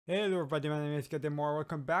Hello everybody, my name is Kademore.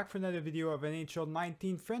 Welcome back for another video of NHL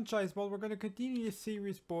 19 franchise. Well, we're going to continue this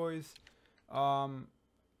series, boys.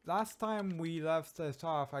 Last time we left this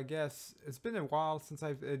off, I guess, it's been a while since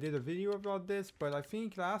I did a video about this, but I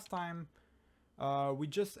think last time we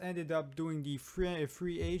just ended up doing the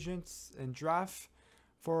free agents and draft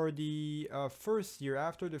for the first year.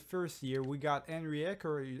 After the first year, we got Henry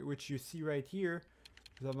Ecker, which you see right here.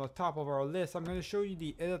 It's on the top of our list. I'm going to show you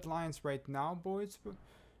the edit lines right now, boys.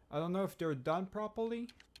 I don't know if they're done properly.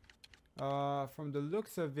 From the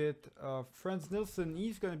looks of it, Franz Nielsen,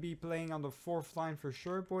 he's going to be playing on the fourth line for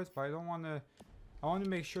sure, boys. But I don't want to. I want to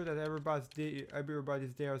make sure that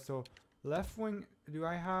everybody's there. So left wing, do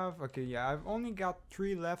I have? Okay, yeah, I've only got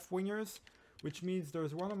 3 left wingers, which means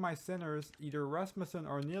there's one of my centers, either Rasmussen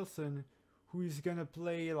or Nielsen, who's going to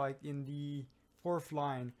play like in the fourth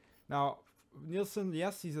line. Now, Nielsen,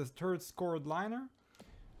 yes, he's a third scored liner.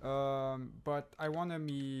 But I want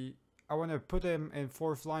to put him in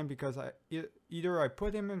fourth line because either I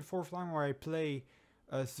put him in fourth line or I play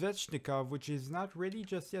Svechnikov, which is not ready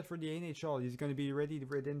just yet for the NHL. He's going to be ready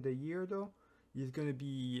within the year though. He's going to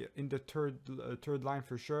be in the third line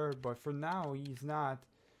for sure, but for now he's not.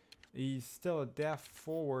 He's still a depth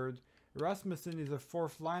forward. Rasmussen is a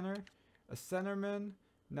fourth liner, a centerman.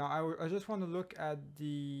 Now I just want to look at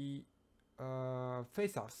the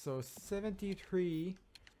face-offs. So 73.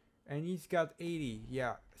 And he's got 80,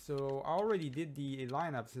 yeah. So I already did the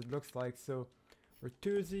lineups, it looks like. So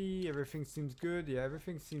Bertuzzi, everything seems good. Yeah,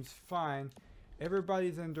 everything seems fine.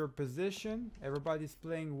 Everybody's in their position. Everybody's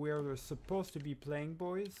playing where they're supposed to be playing,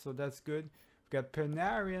 boys. So that's good. We've got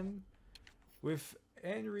Panarin with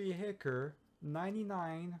Henry Hicker,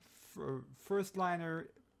 99, first liner,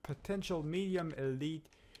 potential medium elite.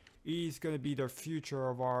 He's going to be the future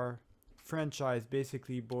of our franchise,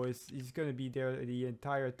 basically, boys. He's gonna be there the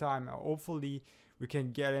entire time. Hopefully we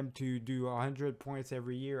can get him to do 100 points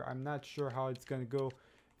every year. I'm not sure how it's gonna go.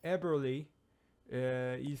 Eberle,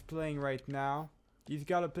 he's playing right now. He's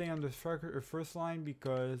got to play on the first line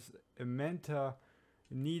because Menta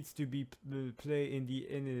needs to be play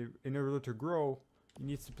in order to grow. He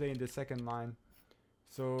needs to play in the second line.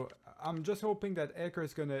 So I'm just hoping that Ecker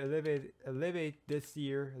is gonna elevate this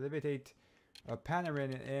year, elevate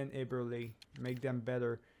Panarin and Eberle, make them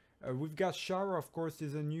better. We've got Shara, of course,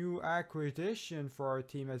 is a new acquisition for our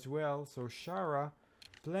team as well. So Shara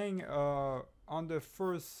playing on the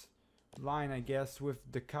first line, I guess, with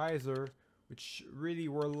the Kaiser, which really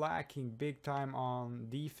were lacking big time on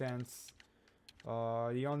defense.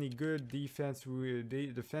 The only good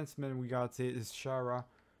defenseman we got is Shara,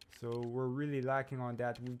 so we're really lacking on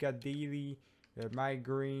that. We've got Daly, Mike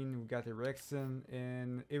Green, we got Eriksson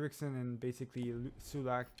and basically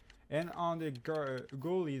Sulak. And on the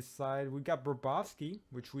goalies side, we got Bobrovsky,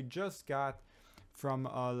 which we just got from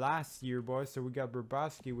last year, boys. So we got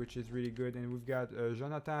Bobrovsky, which is really good, and we've got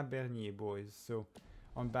Jonathan Bernier, boys. So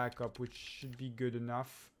on backup, which should be good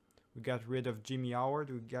enough. We got rid of Jimmy Howard.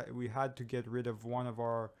 We had to get rid of one of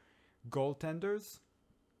our goaltenders.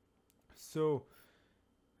 So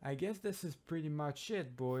I guess this is pretty much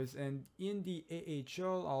it, boys. And in the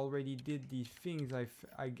AHL, I already did these things,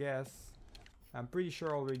 I guess. I'm pretty sure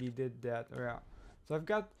I already did that. Yeah. So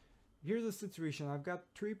here's the situation. I've got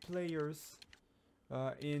 3 players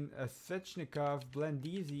in Svechnikov,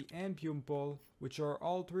 Blandisi, and Pumple, which are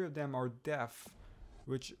all 3 of them are deaf.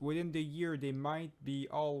 Which within the year, they might be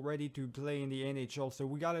all ready to play in the NHL. So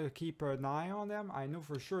we gotta keep an eye on them. I know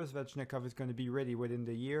for sure Svechnikov is gonna be ready within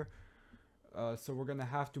the year. So we're gonna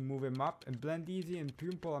have to move him up. And Blandisi and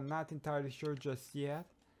Pumple, I'm not entirely sure just yet.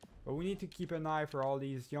 But we need to keep an eye for all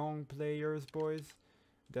these young players, boys,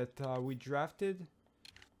 that we drafted.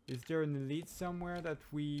 Is there an elite somewhere that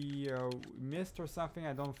we missed or something?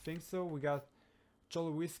 I don't think so. We got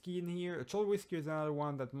Cholowski in here. Cholowski is another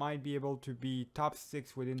one that might be able to be top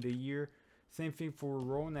 6 within the year. Same thing for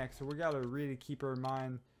Ronek. So we gotta really keep an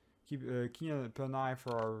eye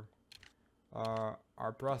for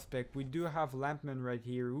our prospect. We do have Lampman right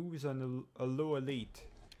here, who's a low elite,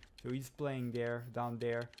 so he's playing down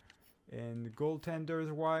there. And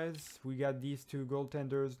goaltenders wise, we got these 2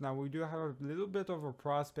 goaltenders. Now we do have a little bit of a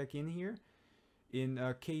prospect in here in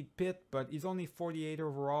Kate Pitt, but he's only 48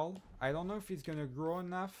 overall. I don't know if he's gonna grow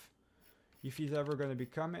enough, if he's ever gonna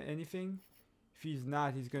become anything. If he's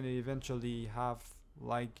not, he's gonna eventually have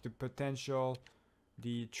like the potential,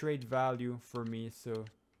 the trade value for me. So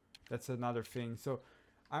that's another thing. So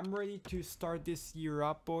I'm ready to start this year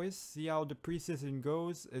up, boys. See how the preseason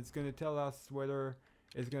goes. It's going to tell us whether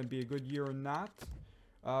it's going to be a good year or not.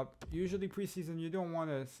 Usually preseason, you don't want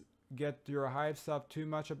to get your hypes up too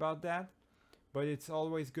much about that. but it's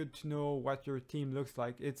always good to know what your team looks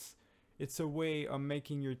like. It's a way of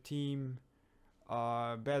making your team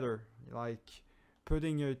better, like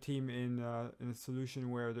putting your team in a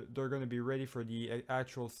solution where they're going to be ready for the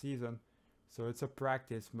actual season. So it's a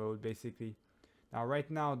practice mode basically. Now right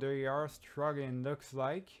now they are struggling, looks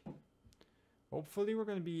like. Hopefully we're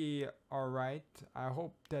going to be alright. I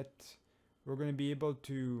hope that we're going to be able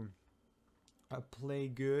to play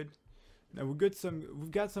good. Now we've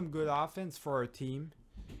got some good offense for our team,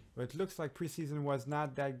 but it looks like preseason was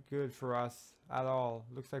not that good for us at all.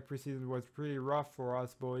 Looks like preseason was pretty rough for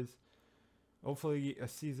us, boys. Hopefully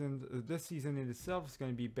this season in itself is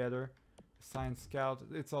going to be better. Sign scout,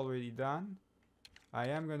 it's already done. I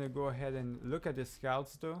am going to go ahead and look at the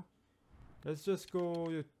scouts though. Let's just go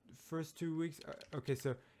the first 2 weeks. Okay,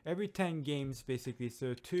 so every 10 games basically.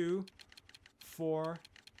 So 2, 4,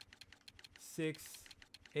 6,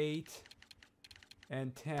 8,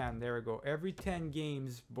 and 10. There we go. Every 10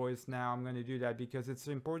 games, boys, now I'm going to do that because it's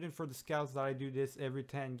important for the scouts that I do this every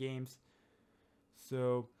 10 games.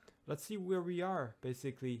 So let's see where we are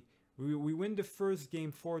basically. We win the first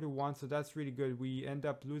game 4-1, so that's really good. We end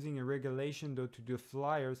up losing in regulation though to the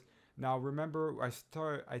Flyers. Now remember,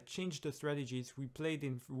 I changed the strategies. We played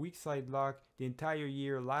in weak side lock the entire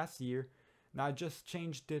year last year. Now I just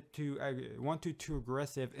changed it to 1-2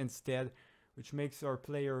 aggressive instead, which makes our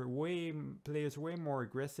players way more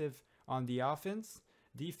aggressive on the offense.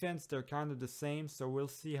 Defense, they're kind of the same, so we'll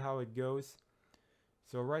see how it goes.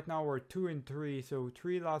 So right now we're 2-3, so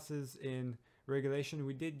 3 losses in regulation.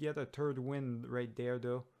 We did get a third win right there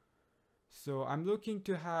though. So I'm looking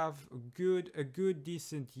to have a good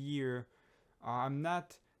decent year. I'm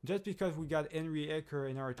not, just because we got Henry Ecker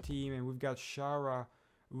in our team and we've got Shara,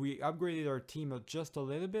 we upgraded our team just a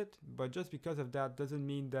little bit, but just because of that doesn't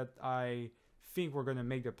mean that I think we're gonna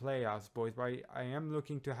make the playoffs, boys. But I am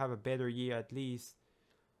looking to have a better year at least.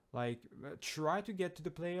 Like, try to get to the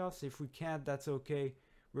playoffs. If we can't, that's okay.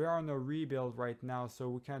 We are on a rebuild right now, so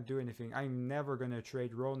we can't do anything. I'm never gonna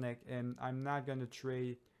trade Ronek, and I'm not gonna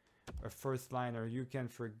trade a first liner. You can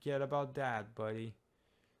forget about that, buddy.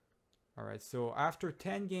 Alright, so after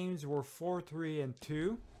 10 games, we're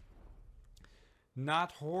 4-3-2.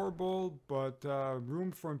 Not horrible, but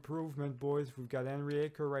room for improvement, boys. We've got Henry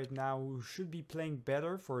Ecker right now, who should be playing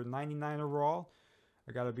better for 99 overall.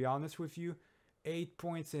 I gotta be honest with you. 8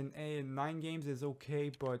 points in 9 games is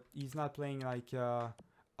okay, but he's not playing like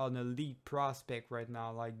an elite prospect right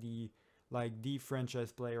now, like the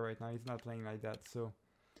franchise player right now. He's not playing like that, so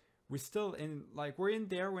we're still in, like, we're in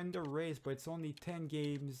the race, but it's only 10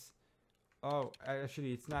 games. Oh,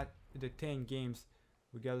 actually, it's not the 10 games.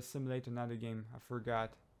 We gotta simulate another game. I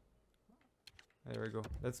forgot. There we go.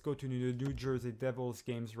 Let's go to the New Jersey Devils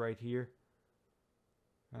games right here.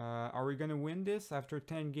 Are we gonna win this after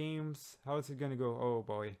 10 games? How is it gonna go? Oh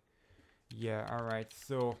boy. Yeah, alright.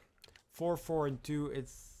 So 4-4-2.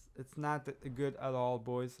 It's not good at all,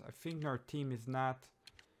 boys. I think our team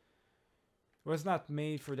was not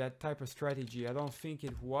made for that type of strategy. I don't think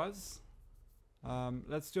it was.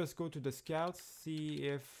 Let's just go to the scouts, see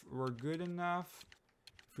if we're good enough.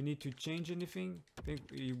 If we need to change anything, I think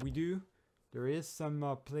we do. There is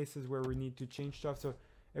some places where we need to change stuff. So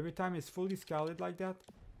every time it's fully scouted like that,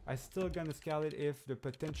 I still gonna scout it if the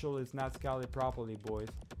potential is not scouted properly, boys.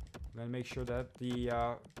 I'm gonna make sure that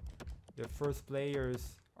the first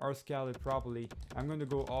players are scouted properly. I'm gonna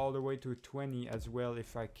go all the way to 20 as well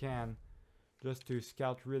if I can, just to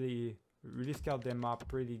scout really scout them up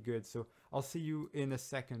pretty good. So I'll see you in a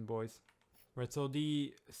second, boys. Right, so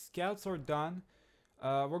the scouts are done.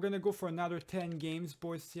 We're gonna go for another 10 games,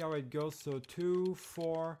 boys, see how it goes. So 2,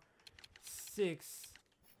 4, 6,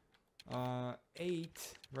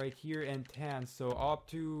 8 right here, and 10. So up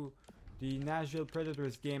to the Nashville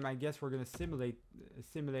Predators game, I guess we're gonna simulate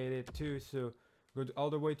it too. So go all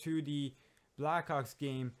the way to the Blackhawks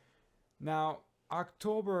game. Now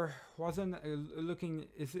October isn't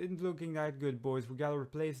looking that good, boys. We gotta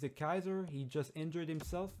replace the Kaiser. He just injured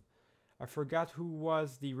himself. I forgot who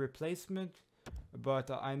was the replacement,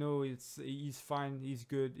 but I know he's fine. He's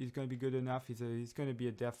good. He's gonna be good enough. He's gonna be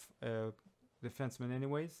a defenseman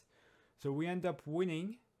anyways. So we end up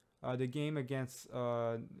winning the game against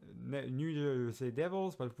New Jersey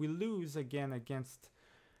Devils, but we lose again against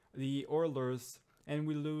the Oilers, and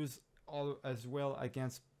we lose as well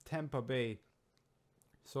against Tampa Bay.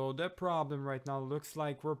 So the problem right now looks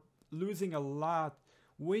like we're losing a lot,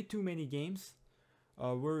 way too many games.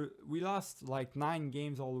 We lost like 9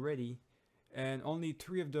 games already, and only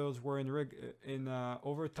 3 of those were in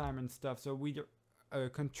overtime and stuff. So we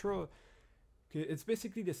Okay, it's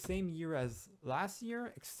basically the same year as last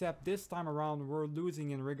year, except this time around we're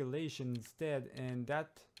losing in regulation instead, and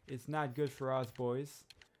that is not good for us, boys.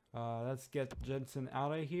 Let's get Jensen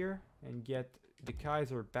out of here and get the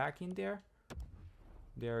Kaiser back in there.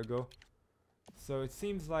 There we go. So it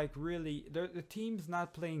seems like really the team's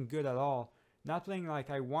not playing good at all. Not playing like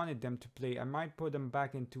I wanted them to play. I might put them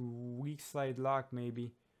back into weak side lock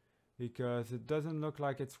maybe, because it doesn't look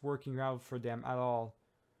like it's working out for them at all.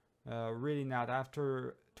 Really not.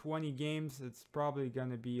 After 20 games, it's probably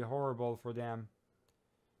gonna be horrible for them.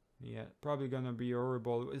 Yeah, probably gonna be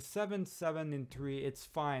horrible. 7-7-3, it's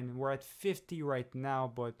fine. We're at 50 right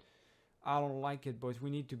now, but I don't like it, boys.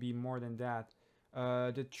 We need to be more than that.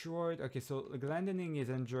 Detroit. Okay, so Glendening is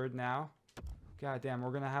injured now. God damn,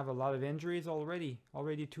 we're gonna have a lot of injuries already.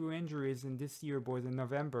 Already 2 injuries in this year, boys, in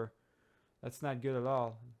November. That's not good at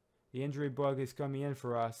all. The injury bug is coming in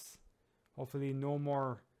for us. Hopefully no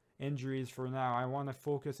more injuries for now. I want to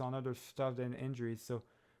focus on other stuff than injuries. So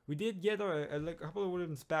we did get a couple of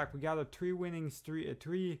wins back. We got a 3 win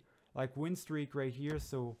streak right here,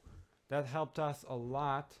 so that helped us a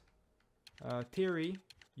lot. Terry,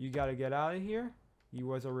 you gotta get out of here. He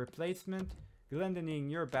was a replacement. Glendening,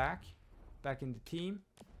 you're back in the team,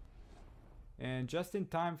 and just in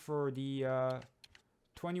time for the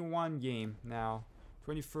 21 game now,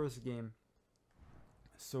 21st game.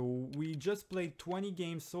 So we just played 20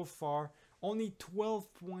 games so far. Only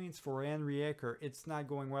 12 points for Henry Ecker. It's not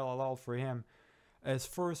going well at all for him. His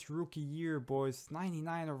first rookie year, boys.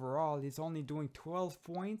 99 overall. He's only doing 12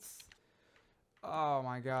 points. Oh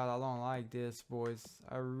my god, I don't like this, boys.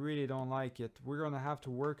 I really don't like it. We're gonna have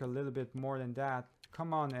to work a little bit more than that.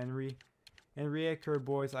 Come on, Henry. Henry Ecker,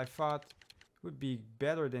 boys. I thought would be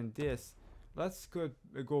better than this. Let's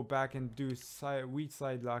go back and do weak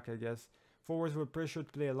side lock, I guess. Forwards will pressure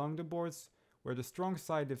to play along the boards, where the strong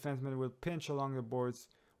side defenseman will pinch along the boards,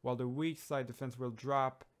 while the weak side defense will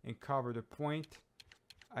drop and cover the point.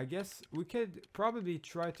 I guess we could probably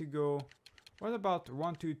try to go... What about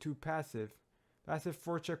 1-2-2 passive? Passive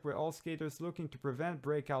forecheck with all skaters looking to prevent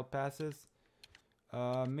breakout passes.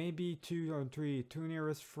 Maybe 2-on-3. 2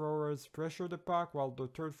 nearest forwards pressure the puck while the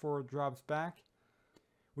third forward drops back.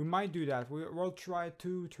 We might do that. We'll try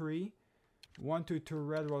 2-3. 1-2-2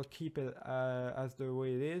 red will keep it as the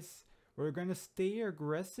way it is. We're gonna stay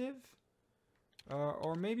aggressive,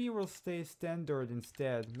 or maybe we'll stay standard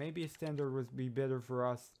instead. Maybe standard would be better for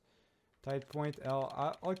us. Tight point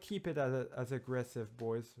L. I'll keep it as aggressive,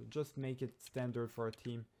 boys. Just make it standard for our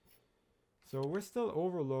team. So we're still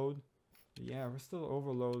overload. Yeah, we're still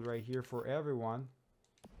overload right here for everyone.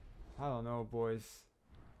 I don't know, boys.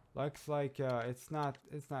 Looks like it's not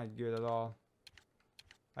good at all.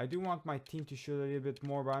 I do want my team to shoot a little bit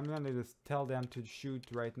more, but I'm gonna just tell them to shoot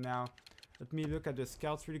right now. Let me look at the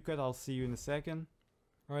scouts really quick. I'll see you in a second.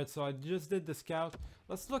 Alright, so I just did the scout.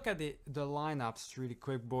 Let's look at the lineups really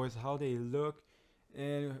quick, boys, how they look.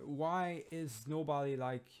 And why is nobody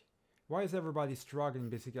like... Why is everybody struggling,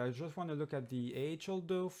 basically? I just want to look at the AHL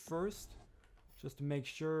though first. Just to make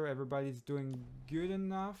sure everybody's doing good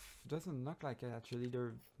enough. Doesn't look like it, actually.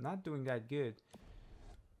 They're not doing that good.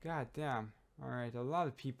 God damn. Alright, a lot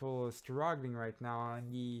of people are struggling right now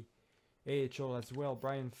on the AHL as well.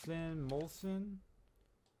 Brian Flynn, Molson.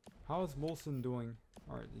 How is Molson doing?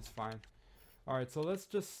 Alright, he's fine. Alright, so let's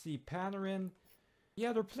just see. Panarin.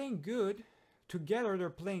 Yeah, they're playing good. Together,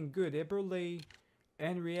 they're playing good. Eberle,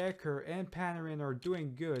 Henry Ecker, and Panarin are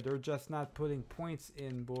doing good. They're just not putting points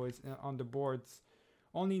in, boys, on the boards.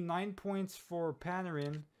 Only 9 points for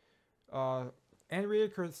Panarin. Henry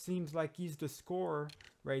Ecker seems like he's the scorer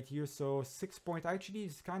right here, so 6 points. Actually,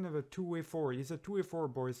 he's kind of a two-way forward. He's a two-way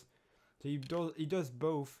forward, boys. So he does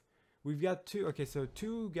both. We've got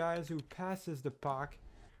two guys who passes the puck.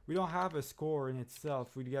 We don't have a score in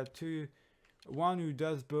itself. We got one who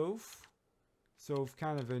does both, so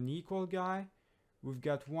kind of an equal guy. We've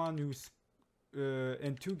got one who's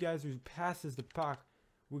and 2 guys who passes the puck.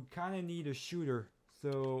 We kind of need a shooter,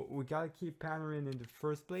 so we gotta keep Panarin in the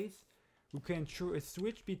first place. We can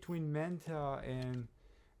switch between Menta and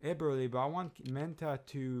Eberle, but I want Menta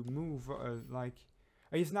to move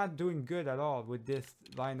he's not doing good at all with this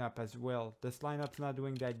lineup as well. This lineup's not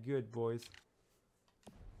doing that good, boys.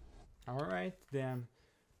 Alright, then.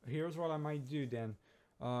 Here's what I might do then.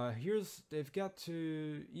 He's got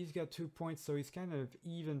 2 points, so he's kind of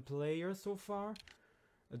even player so far.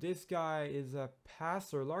 This guy is a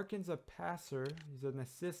passer. Larkin's a passer. He's an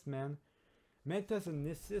assist man. Meta's an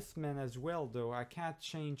assist man as well, though. I can't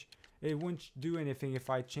change. It wouldn't do anything if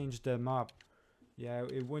I changed them up. Yeah,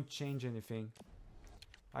 it wouldn't change anything.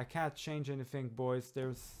 I can't change anything, boys.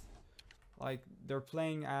 There's like they're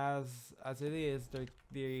playing as it is.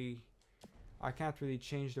 They I can't really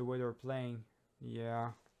change the way they're playing.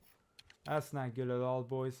 Yeah, that's not good at all,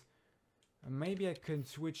 boys. Maybe I can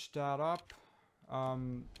switch that up.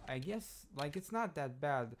 I guess like it's not that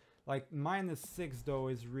bad. Like -6 though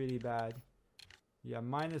is really bad. Yeah,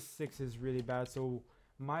 -6 is really bad. So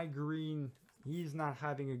my green, he's not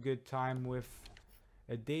having a good time with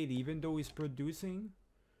a daily, even though he's producing.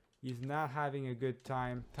 He's not having a good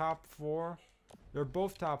time. Top 4, they're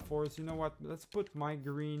both top 4s. You know what? Let's put my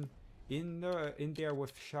green in there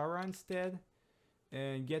with Shara instead,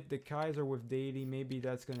 and get the Kaiser with daily. Maybe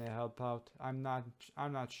that's gonna help out. I'm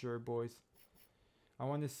not sure, boys. I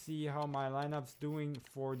want to see how my lineup's doing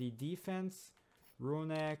for the defense.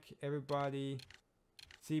 Ronak, everybody.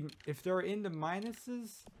 See, if they're in the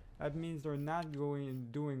minuses, that means they're not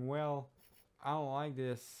doing well. I don't like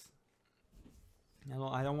this.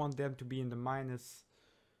 I don't want them to be in the minus.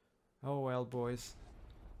 Oh well, boys.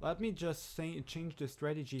 Let me just change the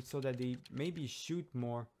strategy so that they maybe shoot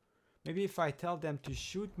more. Maybe if I tell them to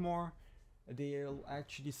shoot more, they'll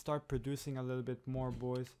actually start producing a little bit more,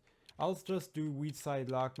 boys. I'll just do weed side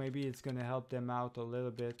lock. Maybe it's gonna help them out a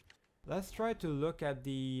little bit. Let's try to look at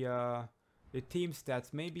the team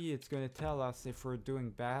stats. Maybe it's gonna tell us if we're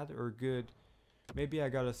doing bad or good. Maybe I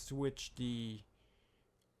gotta switch the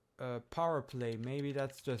power play. Maybe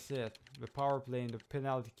that's just it. The power play and the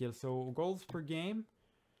penalty kill. So goals per game.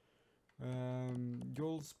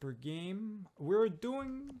 Goals per game. We're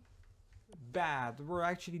doing bad. We're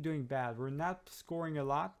actually doing bad. We're not scoring a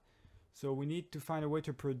lot. So we need to find a way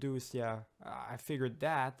to produce. Yeah, I figured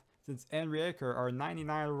that. Since Henrique, our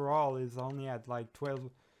 99 overall is only at like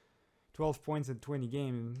 12 points in 20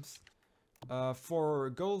 games. For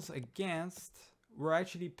goals against, we're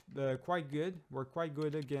actually quite good. We're quite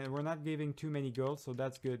good again. We're not giving too many goals, so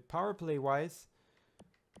that's good. Power play wise,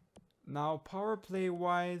 now power play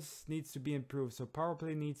wise needs to be improved. So power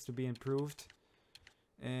play needs to be improved.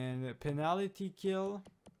 And penalty kill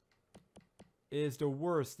is the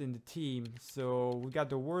worst in the team. So we got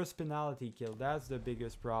the worst penalty kill. That's the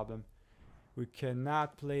biggest problem. We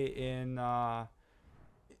cannot play in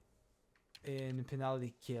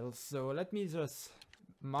penalty kills. So let me just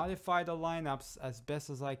modify the lineups as best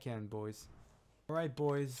as I can, boys. Alright,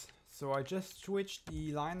 boys. So I just switched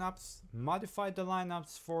the lineups, modified the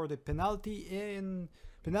lineups for the penalty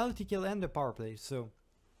kill and the power play. So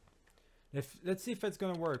let's see if it's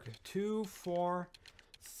gonna work. 2, 4,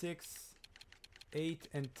 6, 8,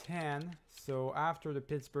 and 10. So after the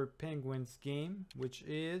Pittsburgh Penguins game, which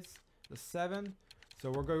is the 7.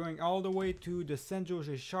 So we're going all the way to the San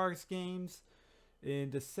Jose Sharks games in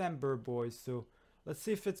December, boys. So let's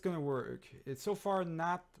see if it's gonna work. It's so far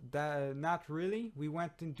not really. We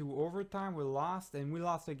went into overtime, we lost, and we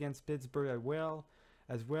lost against Pittsburgh as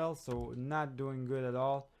well. So not doing good at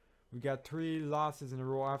all. We got 3 losses in a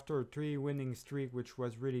row after a 3 winning streak, which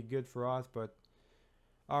was really good for us. But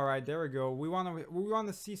all right, there we go. We want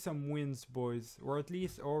to see some wins, boys, or at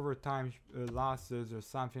least overtime losses or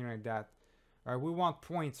something like that. All right, we want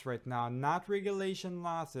points right now, not regulation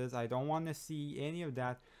losses. I don't want to see any of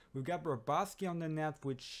that. We've got Bobrovsky on the net,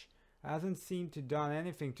 which hasn't seemed to done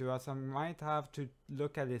anything to us. I might have to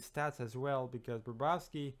look at his stats as well, because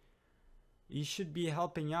Bobrovsky, he should be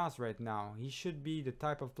helping us right now. He should be the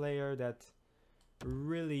type of player that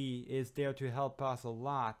really is there to help us a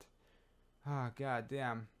lot. Ah, god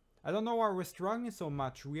damn. I don't know why we're struggling so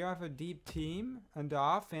much. We have a deep team and the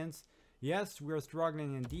offense. Yes, we're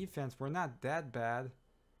struggling in defense. We're not that bad.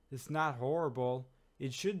 It's not horrible.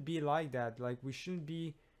 It should be like that. Like, we shouldn't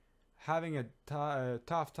be having a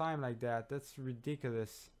tough time like that. That's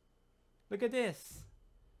ridiculous. Look at this.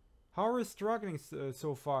 How are we struggling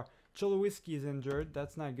so far? Cholowiski is injured.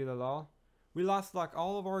 That's not good at all. We lost like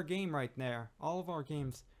all of our game right there. All of our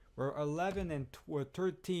games. We're 11 and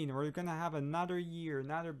 13. We're gonna have another year.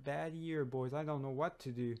 Another bad year, boys. I don't know what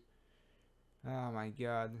to do. Oh my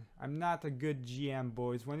god. I'm not a good GM,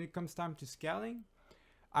 boys. When it comes time to scouting,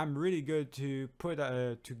 I'm really good to put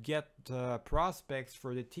to get prospects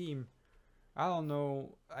for the team. I don't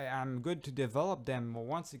know. I'm good to develop them. But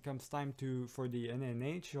once it comes time for the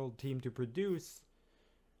NHL team to produce,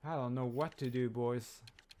 I don't know what to do, boys.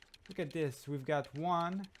 Look at this. We've got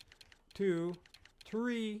 1, 2,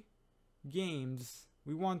 3 games.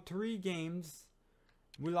 We won 3 games.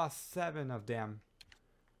 We lost 7 of them.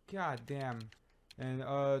 God damn. And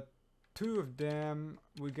 2 of them,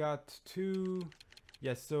 we got 2.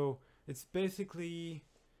 Yes, so it's basically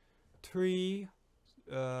 3,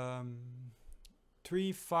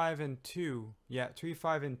 5, and 2. Yeah, 3,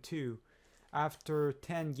 5, and 2 after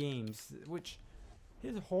 10 games, which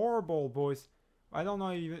is horrible, boys. I don't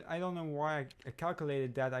know even. I don't know why I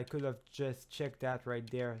calculated that. I could have just checked that right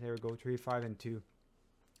there. There we go. 3, 5, and 2.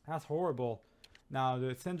 That's horrible. Now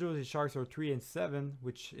the San Jose Sharks are 3 and 7,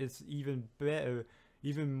 which is even better,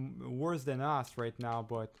 even worse than us right now.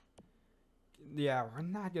 But yeah, we're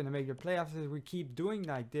not gonna make the playoffs if we keep doing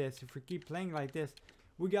like this. If we keep playing like this,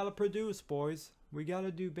 we gotta produce, boys. We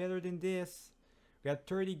gotta do better than this. We got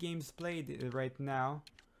 30 games played right now.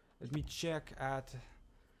 Let me check at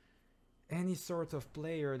any sort of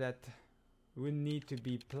player that would need to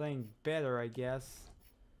be playing better, I guess.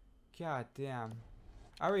 God damn.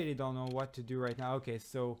 I really don't know what to do right now. Okay,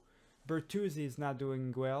 so Bertuzzi is not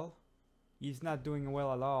doing well. He's not doing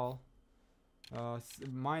well at all.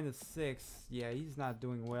 -6. Yeah, he's not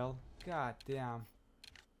doing well. God damn.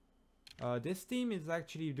 This team is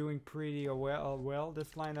actually doing pretty well.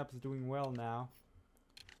 This lineup's doing well now.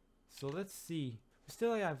 So let's see. We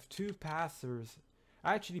still have 2 passers.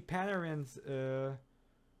 Actually, Panarin's,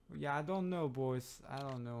 yeah, I don't know, boys. I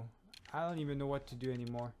don't know. I don't even know what to do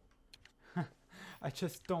anymore. I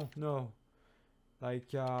just don't know.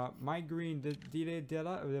 Like, my green, did it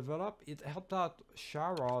develop? It helped out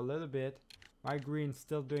Shara a little bit. My green's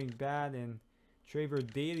still doing bad, and Trevor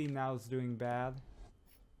Daly now is doing bad.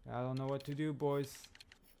 I don't know what to do, boys.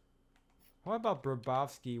 What about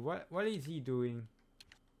Bobrovsky? What is he doing?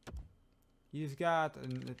 He's got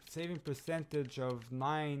a saving percentage of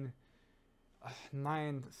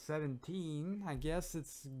 917. I guess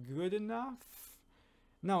it's good enough.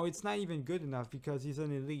 No, it's not even good enough because he's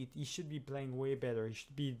an elite. He should be playing way better. He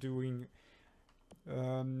should be doing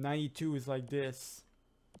 92s like this.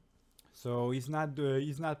 So he's not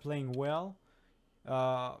playing well.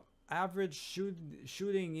 Average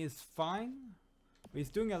shooting is fine.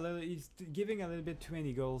 He's doing a little. He's giving a little bit too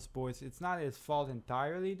many goals, boys. It's not his fault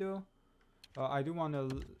entirely, though. I do want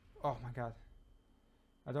to. Oh my god.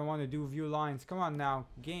 I don't want to do view lines. Come on now,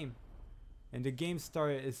 game. And the game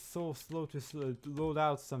start is so slow to load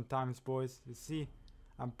out sometimes, boys. You see,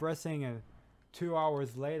 I'm pressing and 2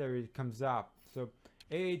 hours later it comes up. So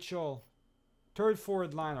AHL, third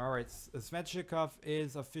forward line. All right, Svechnikov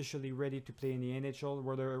is officially ready to play in the NHL.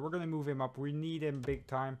 We're gonna move him up. We need him big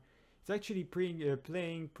time. He's actually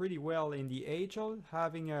playing pretty well in the AHL,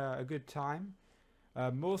 having a good time.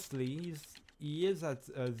 Mostly he is at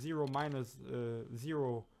 0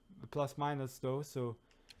 plus minus though, so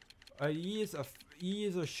he is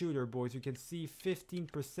a shooter, boys. You can see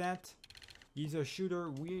 15%. He's a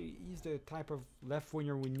shooter. He's the type of left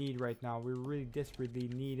winger we need right now. We really desperately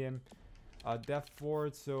need him, depth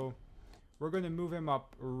forward. So we're gonna move him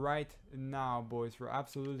up right now, boys. We're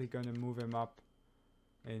absolutely gonna move him up,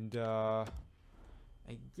 and I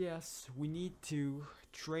guess we need to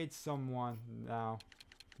trade someone now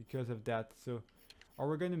because of that. So are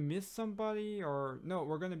we gonna miss somebody, or no,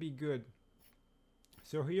 we're gonna be good.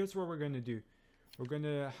 So here's what we're gonna do. We're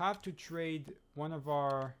gonna have to trade one of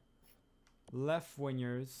our left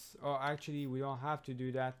wingers. Oh, actually we don't have to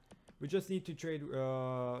do that. We just need to trade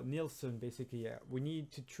Nielsen, basically. Yeah, we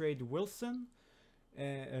need to trade Wilson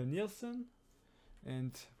and Nielsen,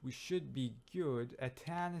 and we should be good.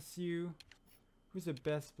 Atanasiu, who's the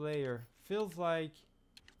best player? Feels like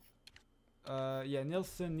yeah,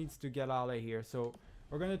 Nielsen needs to get out of here. So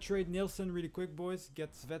we're gonna trade Nielsen really quick, boys.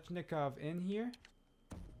 Get Svechnikov in here.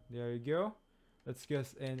 There you go. Let's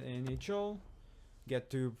get an NHL. Get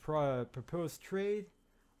to propose trade.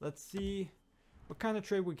 Let's see what kind of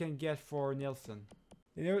trade we can get for Nielsen.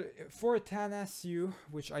 You know, for Atanasiu,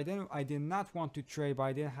 which I did not want to trade, but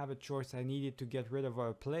I didn't have a choice. I needed to get rid of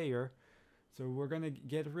a player. So we're gonna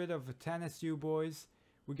get rid of Atanasiu, boys.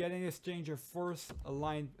 We get in exchange a first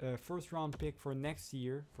round pick for next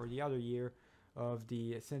year, for the other year of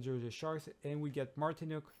the San Jose Sharks, and we get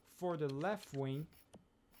Martinuk for the left wing.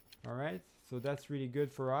 All right, so that's really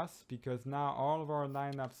good for us because now all of our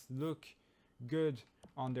lineups look good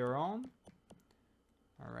on their own.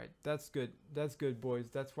 All right, that's good. That's good,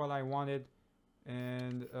 boys. That's what I wanted.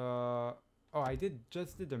 And oh, I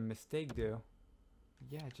just did a mistake though.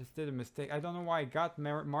 Yeah, I just did a mistake. I don't know why I got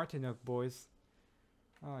Martinuk, boys.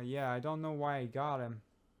 Oh yeah, I don't know why I got him.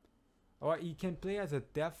 Oh, he can play as a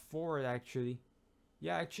depth forward actually.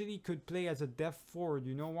 Yeah, actually he could play as a depth forward.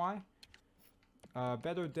 You know why?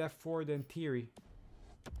 Better depth forward than Thierry.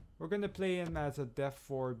 We're gonna play him as a depth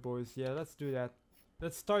forward, boys. Yeah, let's do that.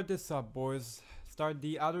 Let's start this up, boys. Start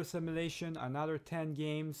the other simulation. Another 10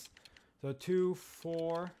 games. So 2,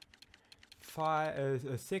 4,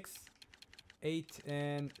 5, 6, 8,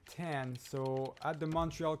 and 10. So at the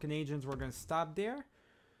Montreal Canadiens, we're gonna stop there.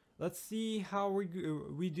 Let's see how we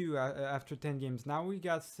do after 10 games. Now we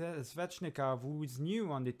got Svechnikov, who is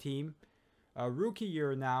new on the team, rookie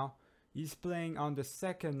year now. He's playing on the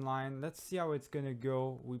second line. Let's see how it's gonna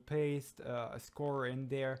go. We pasted a scorer in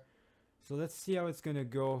there. So let's see how it's gonna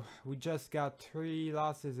go. We just got 3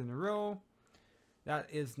 losses in a row. That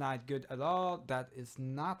is not good at all. That is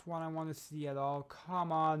not what I want to see at all.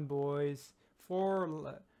 Come on, boys.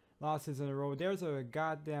 4 losses in a row. There's a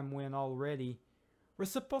goddamn win already. We're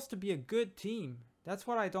supposed to be a good team. That's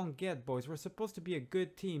what I don't get, boys. We're supposed to be a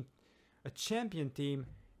good team. A champion team.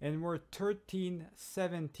 And we're 13,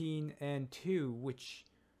 17, and 2, which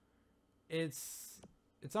it's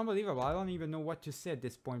unbelievable. I don't even know what to say at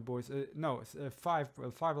this point, boys. No, 5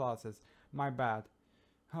 losses. My bad.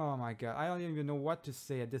 Oh my god, I don't even know what to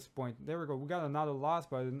say at this point. There we go. We got another loss,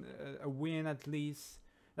 but a win at least.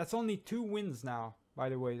 That's only 2 wins now, by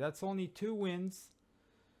the way. That's only 2 wins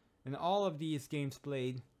in all of these games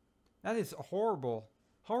played. That is horrible.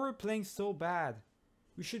 How are we playing so bad?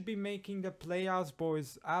 We should be making the playoffs,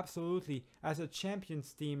 boys. Absolutely. As a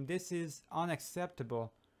champions team, this is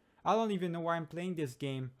unacceptable. I don't even know why I'm playing this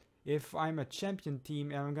game if I'm a champion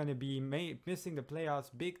team and I'm going to be missing the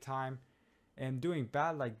playoffs big time and doing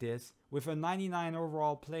bad like this with a 99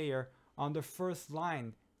 overall player on the first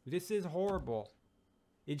line. This is horrible.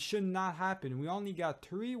 It should not happen. We only got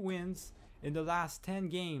 3 wins in the last 10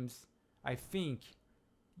 games, I think.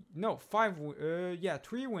 No,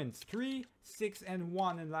 3 wins. 3, 6, and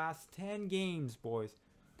 1 in the last 10 games, boys.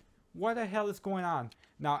 What the hell is going on?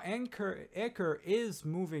 Now, Ecker is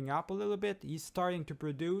moving up a little bit. He's starting to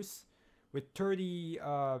produce with 30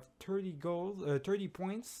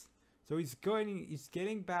 points. So he's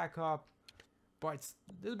getting back up. But it's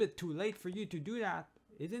a little bit too late for you to do that,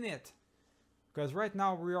 isn't it? Because right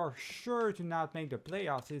now we are sure to not make the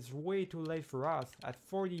playoffs. It's way too late for us. At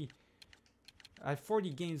 40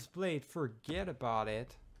 games played, forget about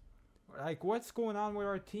it. Like, what's going on with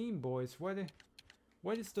our team, boys? What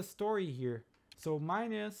is the story here? So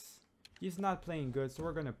Minus, he's not playing good, so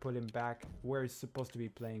we're gonna put him back where he's supposed to be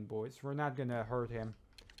playing, boys. We're not gonna hurt him.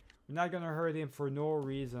 We're not gonna hurt him for no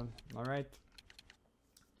reason. All right.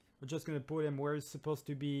 We're just gonna put him where he's supposed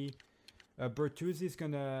to be. Bertuzzi's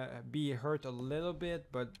gonna be hurt a little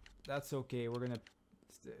bit, but that's okay. We're gonna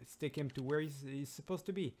stick him to where he's supposed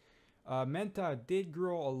to be. Menta did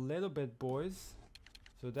grow a little bit, boys,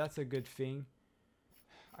 so that's a good thing.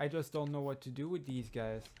 I just don't know what to do with these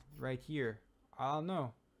guys right here. I don't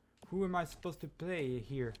know. Who am I supposed to play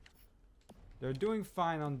here? They're doing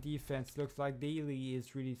fine on defense. Looks like Daly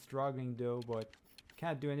is really struggling though, but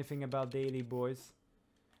can't do anything about Daly, boys.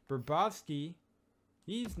 Bobrovsky,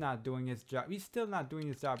 he's not doing his job. He's still not doing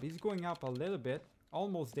his job. He's going up a little bit,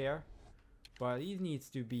 almost there. But he needs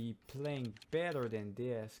to be playing better than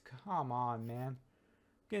this. Come on, man. I'm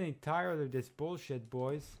getting tired of this bullshit,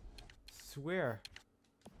 boys. Swear.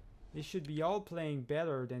 They should be all playing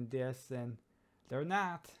better than this, and they're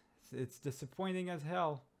not. It's disappointing as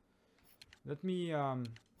hell. Let me,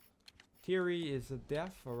 Thierry is a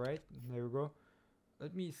def, alright. There we go.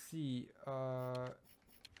 Let me see, for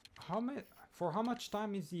how much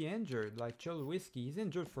time is he injured? Like Cholowski, he's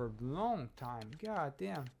injured for a long time. God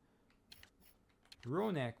damn.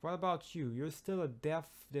 Ronek, what about you? You're still a deaf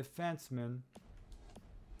defenseman.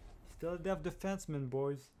 Still a deaf defenseman,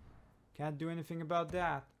 boys. Can't do anything about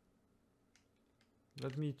that.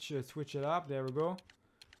 Let me switch it up. There we go.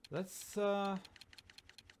 Let's,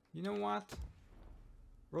 you know what?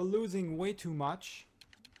 We're losing way too much.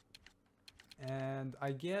 And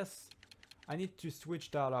I guess I need to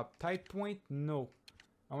switch that up. Tight point? No.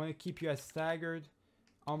 I want to keep you as staggered.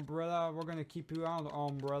 Umbrella, we're going to keep you on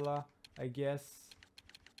umbrella, I guess.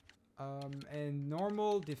 And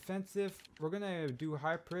normal, defensive, we're going to do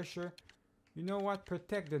high pressure. You know what?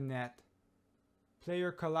 Protect the net.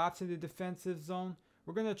 Player collapse in the defensive zone.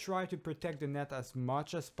 We're going to try to protect the net as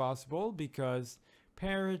much as possible because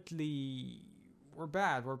apparently we're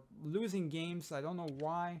bad. We're losing games. I don't know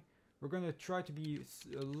why. We're going to try to be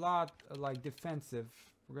a lot like defensive.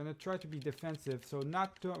 We're going to try to be defensive. So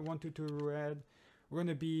not 1-2-2 red. We're going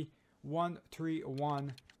to be 1-3-1,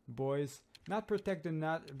 boys. Not protect the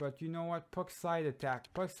net, but you know what? Puck side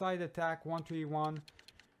attack. Puck side attack, 1-3-1.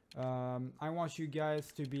 I want you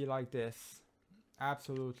guys to be like this.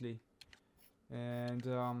 Absolutely. And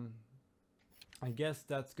I guess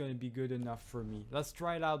that's going to be good enough for me. Let's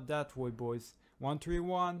try it out that way, boys.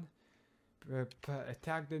 1-3-1.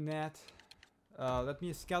 Attack the net. Let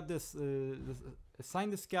me scout this. Assign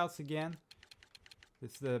the scouts again.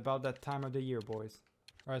 It's about that time of the year, boys.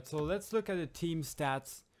 Alright, so let's look at the team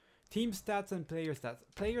stats. Team stats and player stats.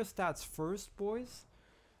 Player stats first, boys.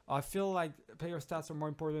 I feel like player stats are more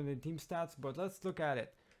important than team stats, but let's look at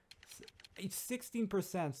it. it's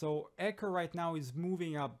 16%. So Ecker right now is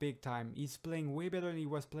moving up big time. He's playing way better than he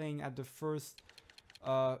was playing at the first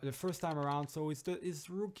time around. So it's his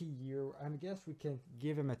rookie year. I guess we can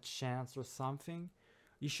give him a chance or something.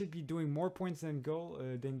 He should be doing more points than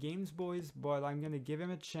games, boys. But I'm gonna give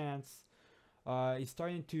him a chance. He's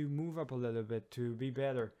starting to move up a little bit to be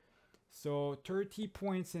better. So 30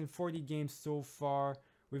 points in 40 games so far.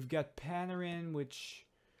 We've got Panarin, which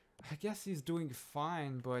I guess he's doing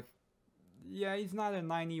fine, but yeah, he's not a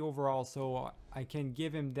 90 overall, so I can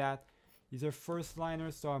give him that. He's a first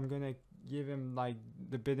liner, so I'm gonna give him like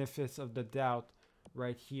the benefits of the doubt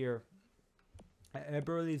right here.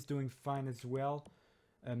 Eberle is doing fine as well.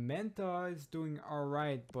 Menta is doing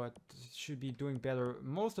alright, but should be doing better.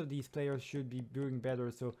 Most of these players should be doing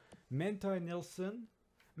better. So Menta and Nilsson.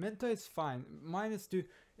 Menta is fine. -2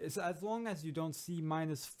 is as long as you don't see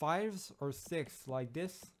 -5s or 6 like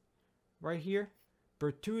this right here.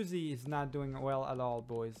 Bertuzzi is not doing well at all,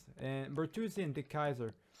 boys. And Bertuzzi and De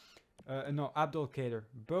Kaiser. No, Abdelkader.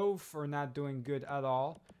 Both are not doing good at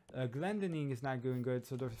all. Glendening is not doing good.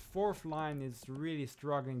 So the fourth line is really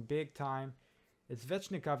struggling big time. It's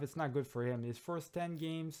Svechnikov. It's not good for him. His first 10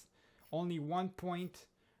 games, only 1 point.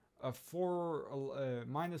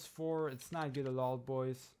 -4. It's not good at all,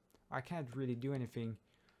 boys. I can't really do anything.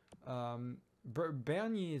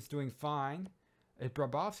 Bernier is doing fine.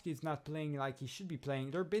 Brabowski is not playing like he should be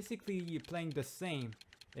playing. They're basically playing the same,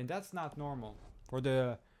 and that's not normal. For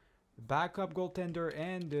the backup goaltender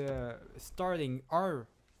and the starting our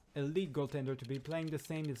elite goaltender to be playing the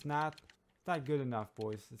same is not good enough,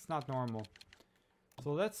 boys. It's not normal.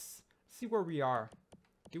 So let's see where we are.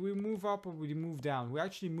 Did we move up or we move down? We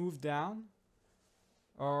actually moved down.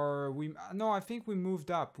 Or no, I think we moved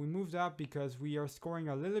up. We moved up because we are scoring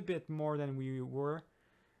a little bit more than we were.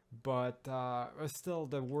 But still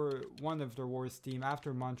one of the worst team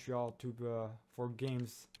after Montreal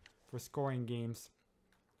for scoring games.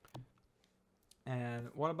 And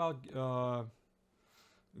what about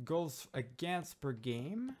goals against per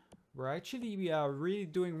game? We're actually really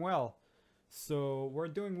doing well. So we're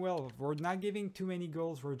doing well. We're not giving too many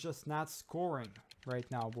goals. We're just not scoring right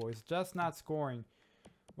now, boys. Just not scoring.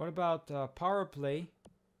 What about power play?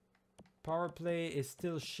 Power play is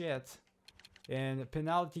still shit. And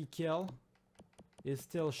penalty kill is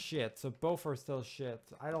still shit. So both are still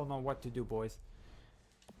shit. I don't know what to do, boys.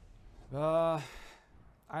 I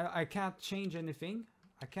can't change anything.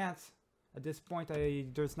 I can't. At this point,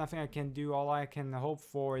 there's nothing I can do. All I can hope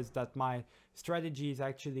for is that my strategies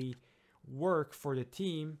actually work for the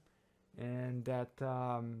team, and that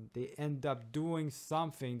they end up doing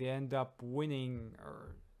something. They end up winning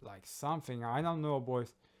or like something. I don't know,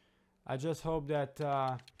 boys. I just hope that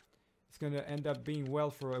it's gonna end up being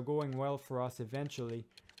going well for us eventually.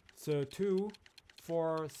 So 2,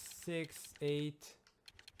 4, 6, 8,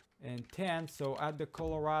 and 10. So at the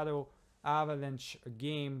Colorado Avalanche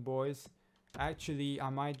game, boys. Actually, I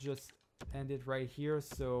might just end it right here.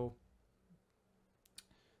 So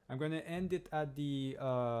I'm gonna end it at the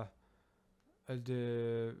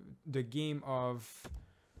game of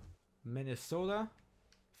Minnesota.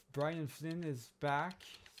 Brian Flynn is back.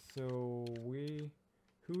 So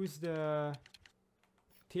who's the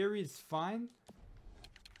Terry is fine.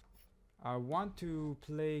 I want to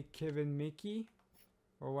play Kevin Mickey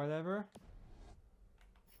or whatever.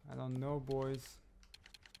 I don't know, boys.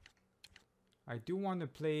 I do want to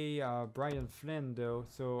play Brian Flynn though,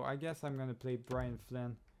 so I guess I'm gonna play Brian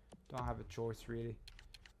Flynn. Don't have a choice really.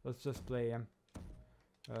 Let's just play him.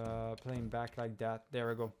 Play him back like that. There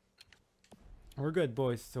we go. We're good,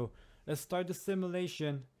 boys. So let's start the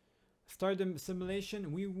simulation. Start the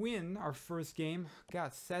simulation. We win our first game.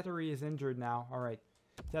 God, Sattery is injured now. Alright.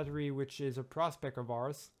 Sattery, which is a prospect of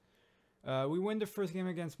ours. We win the first game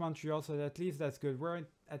against Montreal, so at least that's good. We're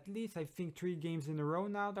at least, I think, 3 games in a row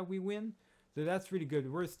now that we win. So that's really good.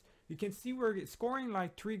 You can see we're scoring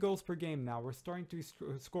like 3 goals per game now. We're starting to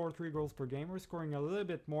score 3 goals per game. We're scoring a little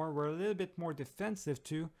bit more. We're a little bit more defensive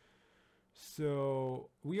too. So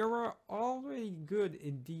we are already good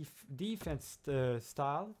in defense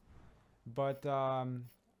style. But I'm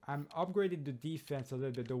upgrading the defense a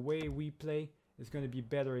little bit. The way we play is going to be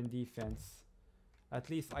better in defense. At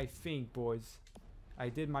least I think, boys. I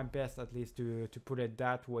did my best at least to put it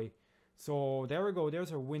that way. So there we go.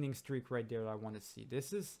 There's a winning streak right there I want to see.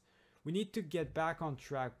 We need to get back on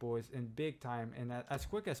track, boys, in big time. And as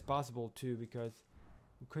quick as possible too, because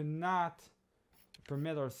we could not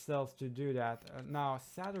permit ourselves to do that. Now,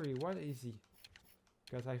 Sattery, what is he?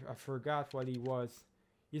 Because I forgot what he was.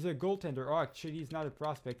 He's a goaltender. Oh, actually, he's not a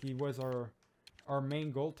prospect. He was our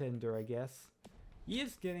main goaltender, I guess. He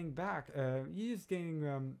is getting back. He is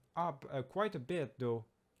getting up quite a bit though.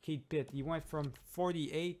 Kate Pitt. He went from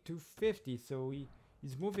 48 to 50, so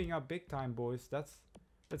he's moving up big time, boys. That's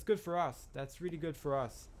good for us. That's really good for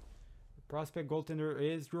us. The prospect goaltender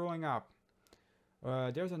is growing up.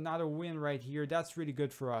 There's another win right here. That's really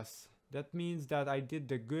good for us. That means that I did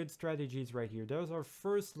the good strategies right here. There's our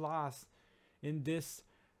first loss in this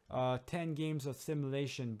 10 games of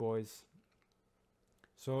simulation, boys.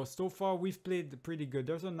 So far we've played pretty good.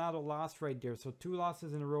 There's another loss right there. So 2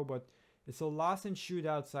 losses in a row, but it's a loss in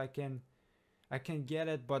shootouts. I can get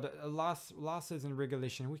it, but losses in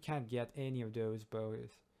regulation, we can't get any of those,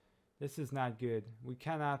 boys. This is not good. We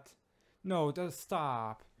cannot. No, just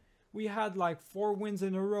stop. We had like 4 wins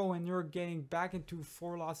in a row, and you're getting back into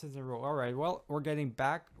 4 losses in a row. All right, well, we're getting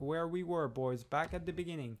back where we were, boys. Back at the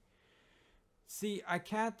beginning. See,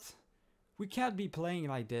 we can't be playing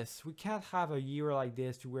like this. We can't have a year like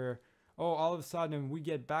this to where, oh, all of a sudden we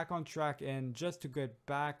get back on track, and just to get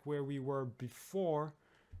back where we were before,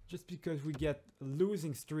 just because we get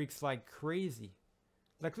losing streaks like crazy.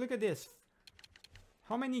 Like, look at this.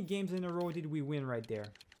 How many games in a row did we win right there?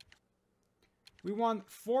 We won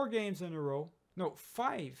 4 games in a row. No,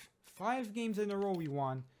 5. 5 games in a row we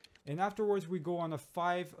won. And afterwards we go on a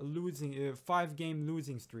 5 game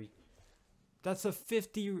losing streak. That's a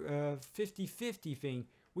 50-50 thing.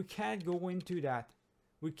 We can't go into that.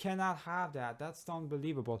 We cannot have that. That's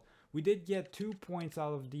unbelievable. We did get 2 points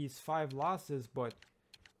out of these 5 losses, but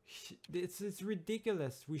it's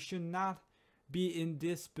ridiculous. We should not be in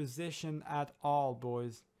this position at all,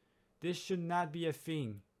 boys. This should not be a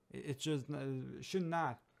thing. It just should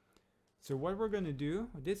not. So what we're gonna do,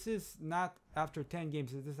 this is not after 10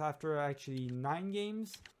 games, this is after actually 9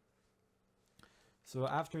 games. So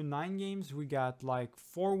after 9 games we got like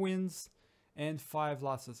 4 wins and 5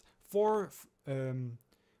 losses. 4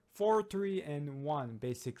 3 and 1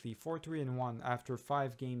 basically. 4 3 and 1 after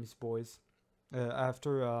 5 games, boys.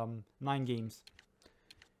 After 9 games.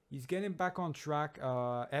 He's getting back on track.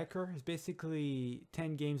 Ecker is basically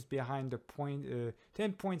 10 games behind the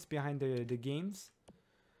 10 points behind the games.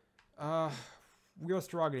 We are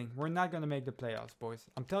struggling. We're not gonna make the playoffs, boys.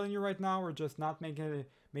 I'm telling you right now, we're just not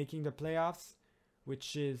making the playoffs,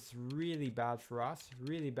 which is really bad for us.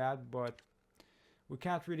 Really bad, but we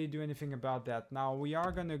can't really do anything about that. Now we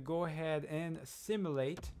are gonna go ahead and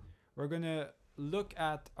simulate. We're gonna look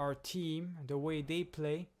at our team, the way they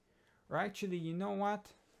play. Or actually, you know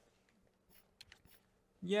what?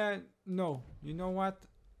 Yeah, no. You know what?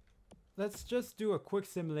 Let's just do a quick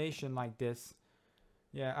simulation like this.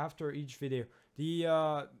 Yeah, after each video.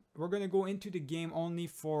 We're gonna go into the game only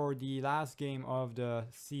for the last game of the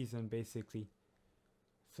season, basically.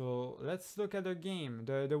 So let's look at the game,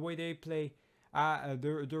 the way they play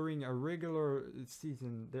during a regular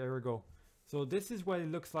season. There we go. So this is what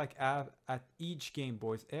it looks like at each game,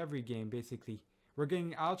 boys. Every game, basically. We're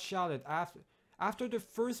getting outshouted after the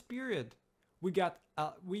first period. We had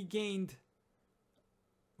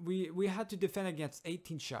to defend against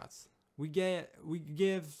 18 shots. We gave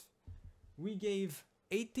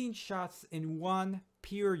 18 shots in 1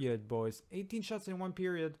 period, boys. 18 shots in 1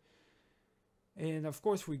 period. And of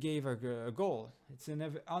course we gave a goal. It's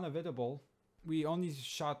unavoidable. We only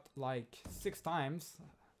shot like 6 times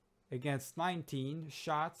against 19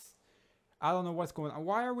 shots. I don't know what's going on.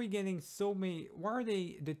 Why are we getting so many? Why are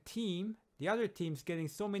the other team's getting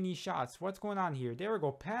so many shots? What's going on here? There we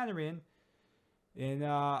go. Panarin. And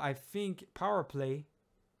I think power play.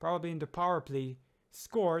 Probably in the power play.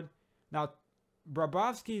 Scored. Now,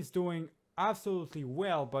 Bobrovsky is doing absolutely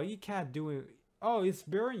well, but he can't do it. Oh, it's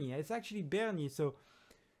Bernier. It's actually Bernier. So,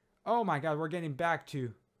 oh my God, we're getting back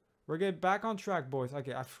on track, boys.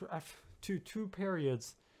 Okay, after two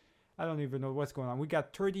periods. I don't even know what's going on. We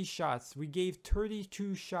got 30 shots. We gave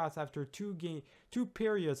 32 shots after 2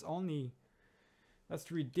 periods only. That's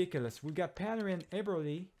ridiculous. We got Panarin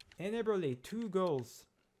and Eberle, 2 goals.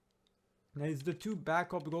 Now it's the 2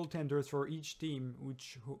 backup goaltenders for each team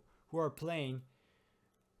who are playing.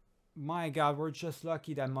 My God, we're just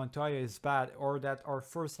lucky that Montoya is bad, or that our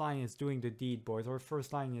first line is doing the deed, boys. Our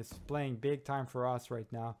first line is playing big time for us right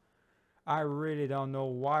now. I really don't know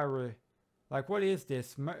why we're... Like, what is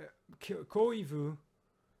this? Koivu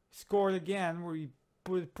scored again. We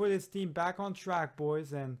put his team back on track,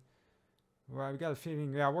 boys, and well, we got a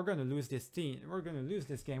feeling, yeah, we're gonna lose this team. We're gonna lose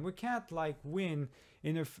this game. We can't like win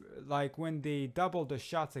like when they double the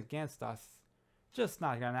shots against us. Just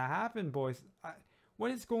not gonna happen, boys.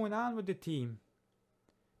 What is going on with the team?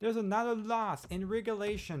 There's another loss in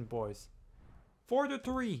regulation, boys.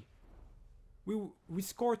 4-3. We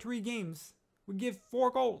score 3 games. We give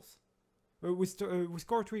 4 goals. We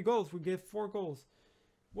score 3 goals. We get 4 goals.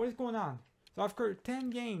 What is going on? So after 10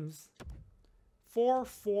 games, 4,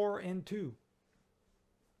 4, and 2.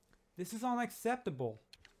 This is unacceptable.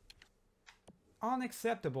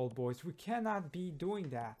 Unacceptable, boys. We cannot be doing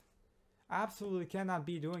that. Absolutely cannot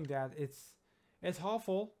be doing that. It's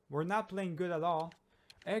awful. We're not playing good at all.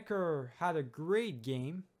 Ecker had a great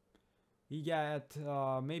game. He got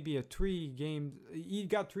maybe a 3 game. He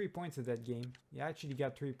got 3 points in that game. He actually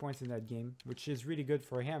got 3 points in that game, which is really good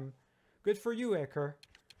for him. Good for you, Ecker.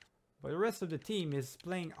 But the rest of the team is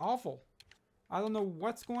playing awful. I don't know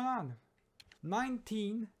what's going on.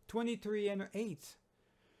 19, 23, and 8.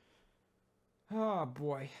 Oh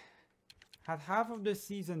boy. Had half of the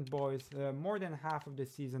season, boys. More than half of the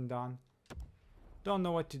season done. Don't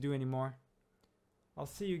know what to do anymore. I'll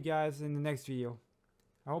see you guys in the next video.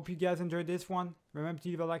 I hope you guys enjoyed this one. Remember to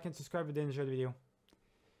leave a like and subscribe if you did enjoy the video.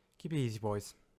 Keep it easy, boys.